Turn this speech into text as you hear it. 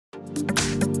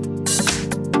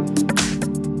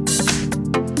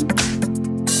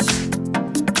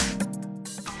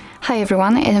Hi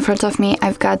everyone, in front of me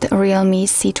I've got REALME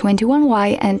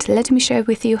C21Y, and let me share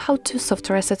with you how to soft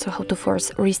reset, so how to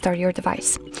force restart your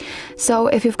device. So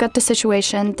if you've got the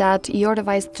situation that your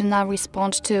device do not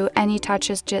respond to any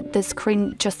touches, the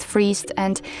screen just freezes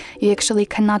and you actually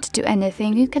cannot do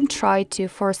anything, you can try to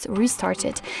force restart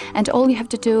it. And all you have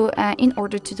to do in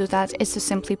order to do that is to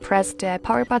simply press the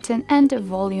power button and the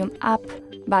volume up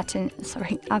button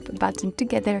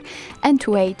together and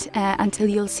wait until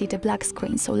you'll see the black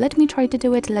screen. So let me try to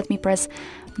do it. Let me press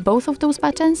both of those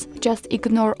buttons. Just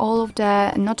ignore all of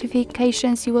the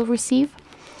notifications you will receive.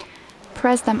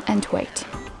 Press them and wait.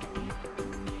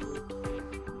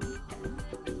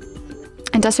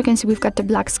 And as you can see, we've got the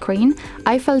black screen.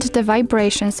 I felt the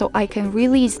vibration, so I can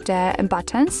release the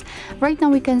buttons. Right now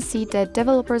we can see the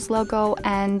developer's logo,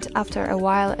 and after a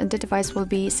while the device will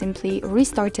be simply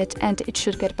restarted and it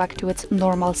should get back to its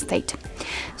normal state.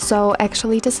 So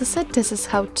actually this is it. This is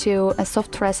how to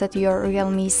soft reset your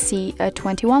REALME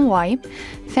C21Y.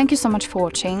 Thank you so much for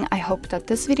watching. I hope that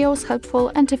this video was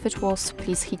helpful, and if it was,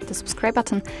 please hit the subscribe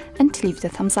button and leave the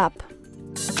thumbs up.